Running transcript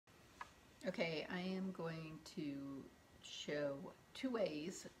Okay, I am going to show two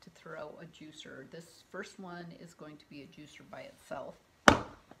ways to throw a juicer. This first one is going to be a juicer by itself,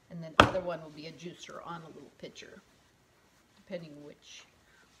 and then the other one will be a juicer on a little pitcher, depending which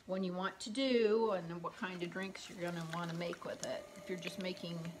one you want to do and what kind of drinks you're going to want to make with it. If you're just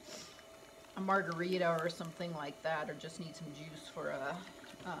making a margarita or something like that, or just need some juice for a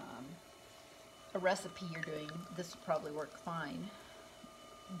recipe you're doing, this will probably work fine.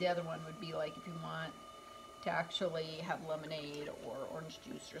 The other one would be like if you want to actually have lemonade or orange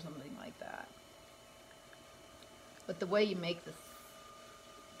juice or something like that. But the way you make this,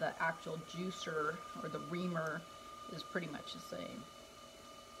 the actual juicer or the reamer, is pretty much the same.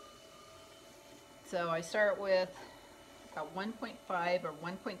 So I start with about 1.5 or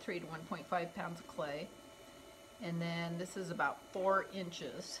 1.3 to 1.5 pounds of clay, and then this is about 4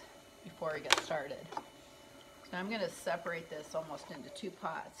 inches before I get started. So I'm going to separate this almost into 2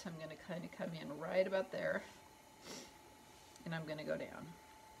 pots. I'm going to kind of come in right about there, and I'm going to go down.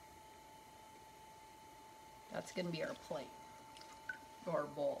 That's going to be our plate or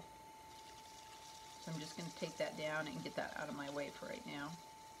bowl. So I'm just going to take that down and get that out of my way for right now.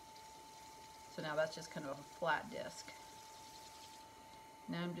 So now that's just kind of a flat disc.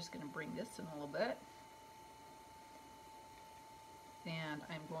 Now I'm just going to bring this in a little bit, and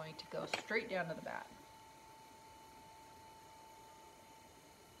I'm going to go straight down to the bat.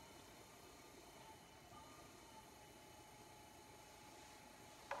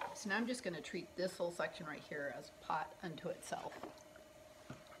 So now I'm just going to treat this whole section right here as a pot unto itself.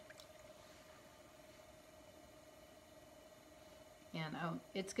 And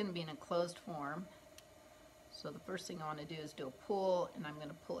it's going to be in a closed form. So the first thing I want to do is do a pull, and I'm going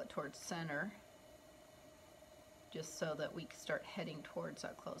to pull it towards center, just so that we can start heading towards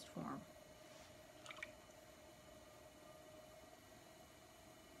that closed form.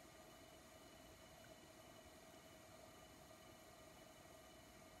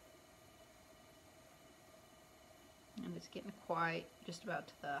 And it's getting quite just about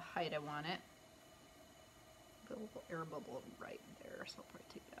to the height I want it. Put a little air bubble right there, so I'll probably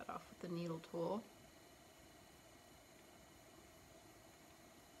take that off with the needle tool.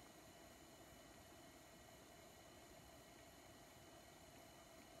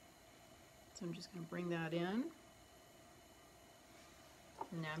 So I'm just going to bring that in,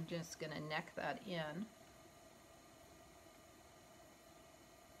 and now I'm just going to neck that in.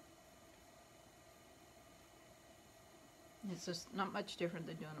 It's just not much different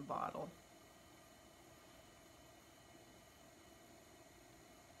than doing a bottle.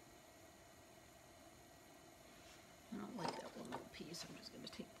 I don't like that one little piece. I'm just going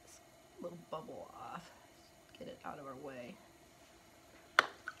to take this little bubble off, get it out of our way.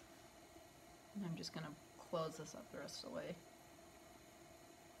 And I'm just going to close this up the rest of the way.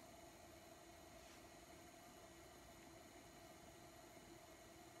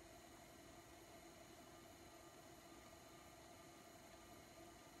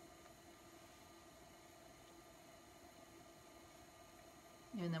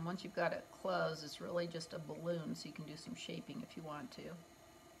 And then once you've got it closed, it's really just a balloon, so you can do some shaping if you want to.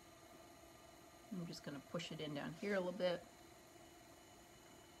 I'm just going to push it in down here a little bit.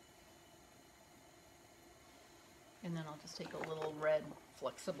 And then I'll just take a little red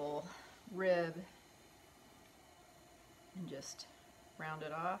flexible rib and just round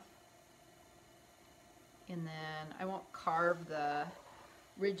it off. And then I won't carve the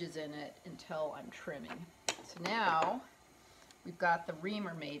ridges in it until I'm trimming. So now we've got the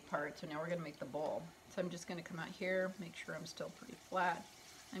reamer made part, so now we're going to make the bowl. So I'm just going to come out here, make sure I'm still pretty flat.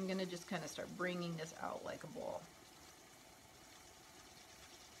 I'm going to just kind of start bringing this out like a bowl.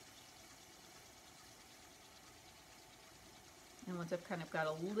 And once I've kind of got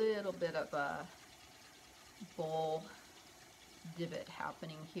a little bit of a bowl divot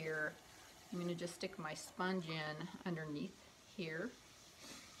happening here, I'm going to just stick my sponge in underneath here,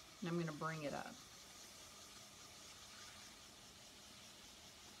 and I'm going to bring it up.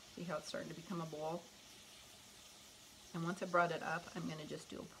 See how it's starting to become a bowl? And once I brought it up, I'm going to just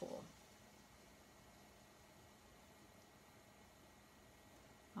do a pull.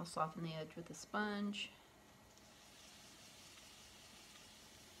 I'll soften the edge with a sponge.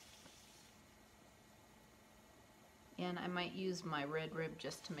 And I might use my red rib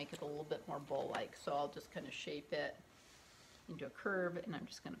just to make it a little bit more bowl-like. So I'll just kind of shape it into a curve, and I'm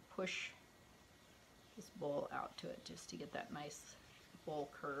just going to push this bowl out to it just to get that nice bowl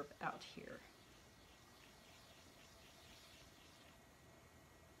curve out here.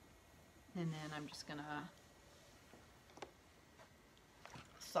 And then I'm just going to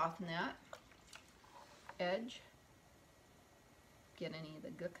soften that edge, get any of the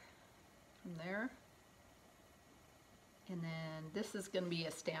gook from there. And then this is going to be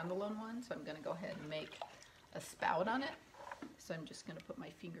a standalone one, so I'm going to go ahead and make a spout on it. So I'm just going to put my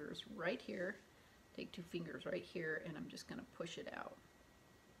fingers right here, take 2 fingers right here, and I'm just going to push it out.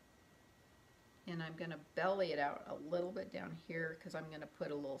 And I'm going to belly it out a little bit down here because I'm going to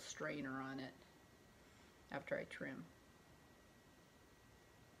put a little strainer on it after I trim.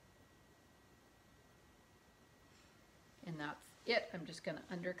 And that's it. I'm just going to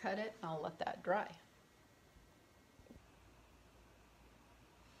undercut it. I'll let that dry.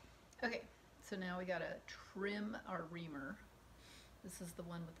 Okay, so now we got to trim our reamer. This is the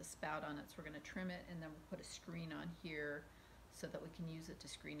one with the spout on it, so we're going to trim it and then we'll put a screen on here so that we can use it to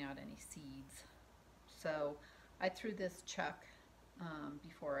screen out any seeds. So I threw this chuck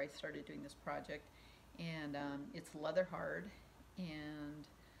before I started doing this project, and it's leather hard, and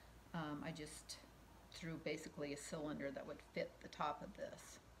I just threw basically a cylinder that would fit the top of this.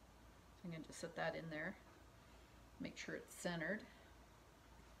 So I'm going to just set that in there, make sure it's centered.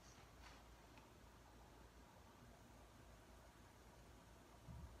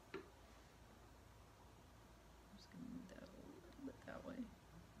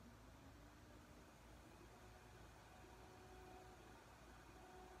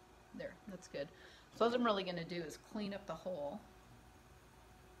 There, that's good. So what I'm really going to do is clean up the hole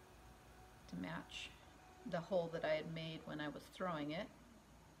to match the hole that I had made when I was throwing it.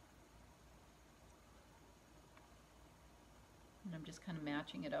 And I'm just kind of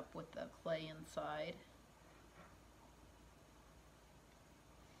matching it up with the clay inside.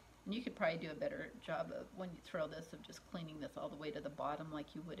 And you could probably do a better job of, when you throw this, of just cleaning this all the way to the bottom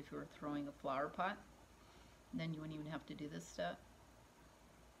like you would if you were throwing a flower pot. And then you wouldn't even have to do this step.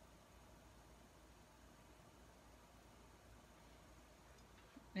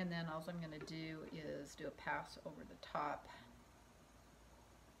 And then all I'm going to do is do a pass over the top.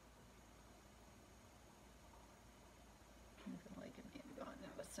 I feel like it may have gone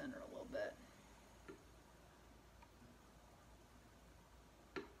out of center a little bit.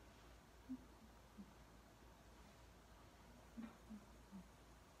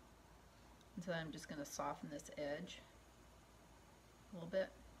 And so I'm just going to soften this edge a little bit.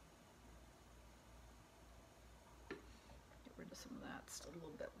 Get rid of some of that. It's still a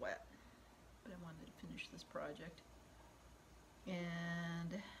little bit wet, but I wanted to finish this project.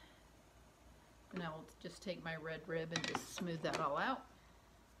 And then I will just take my red rib and just smooth that all out.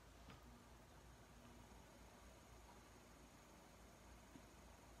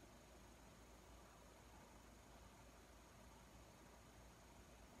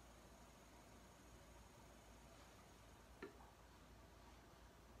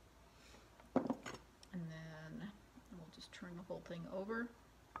 And then we'll just turn the whole thing over.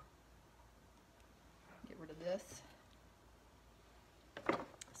 Get rid of this.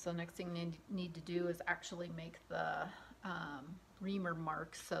 So next thing you need to do is actually make the reamer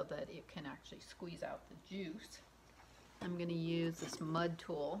marks so that it can actually squeeze out the juice. I'm going to use this mud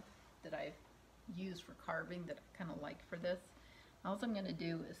tool that I use for carving that I kind of like for this. All I'm going to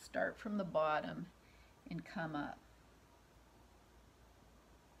do is start from the bottom and come up.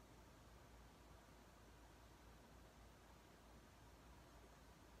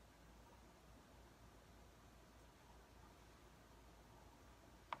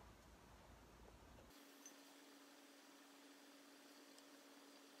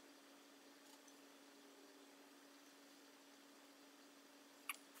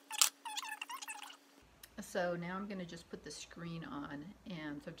 So now I'm going to just put the screen on,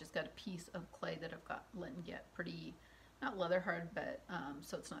 and so I've just got a piece of clay that I've got letting get pretty, not leather hard, but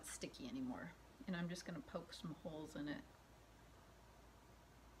so it's not sticky anymore. And I'm just going to poke some holes in it.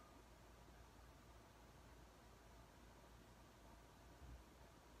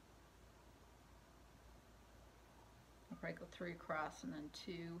 I'll probably go 3 across and then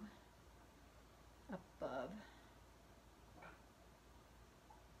 2 above.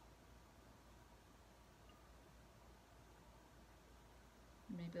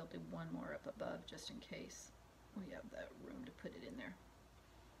 Maybe I'll do 1 more up above just in case we have that room to put it in there.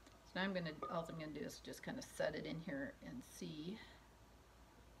 So now all I'm going to do is just kind of set it in here and see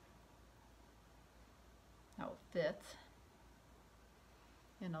how it fits.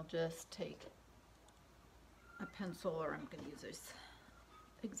 And I'll just take a pencil, or I'm going to use this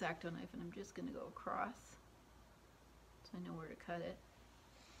X-Acto knife, and I'm just going to go across so I know where to cut it.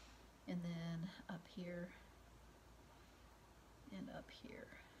 And then up here and up here.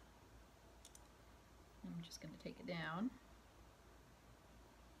 I'm just going to take it down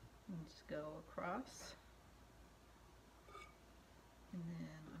and just go across, and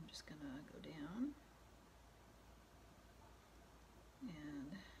then I'm just going to go down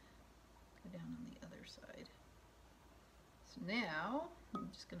and side. So now I'm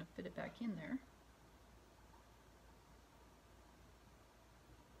just going to fit it back in there.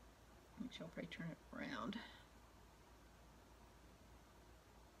 Actually, I'll probably turn it around.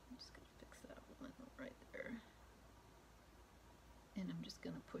 I'm just going to fix that one right there. And I'm just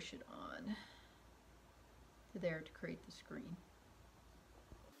going to push it on to there to create the screen.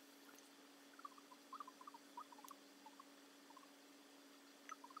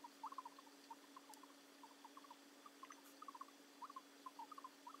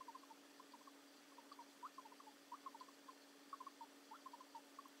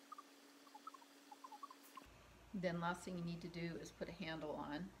 Then last thing you need to do is put a handle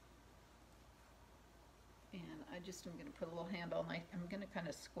on. And I just am going to put a little handle, and I'm going to kind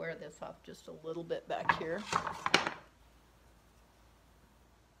of square this off just a little bit back here.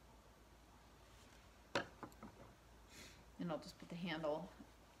 And I'll just put the handle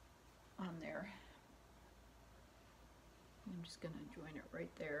on there. I'm just going to join it right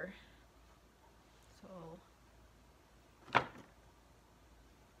there. So I'll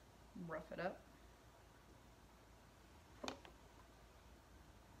rough it up.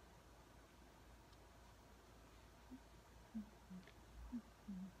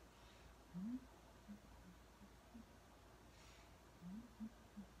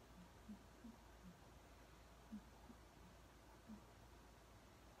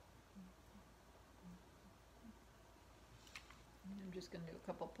 I'm just going to do a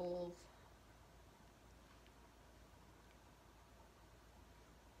couple pulls.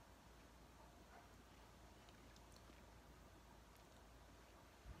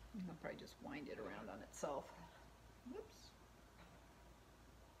 And I'll probably just wind it around on itself. Whoops.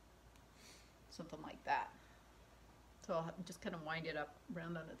 Something like that. So I'll just kind of wind it up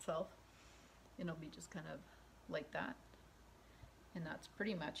around on itself. And it'll be just kind of like that. And that's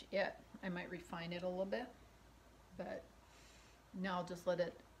pretty much it. I might refine it a little bit, but now I'll just let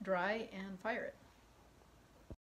it dry and fire it.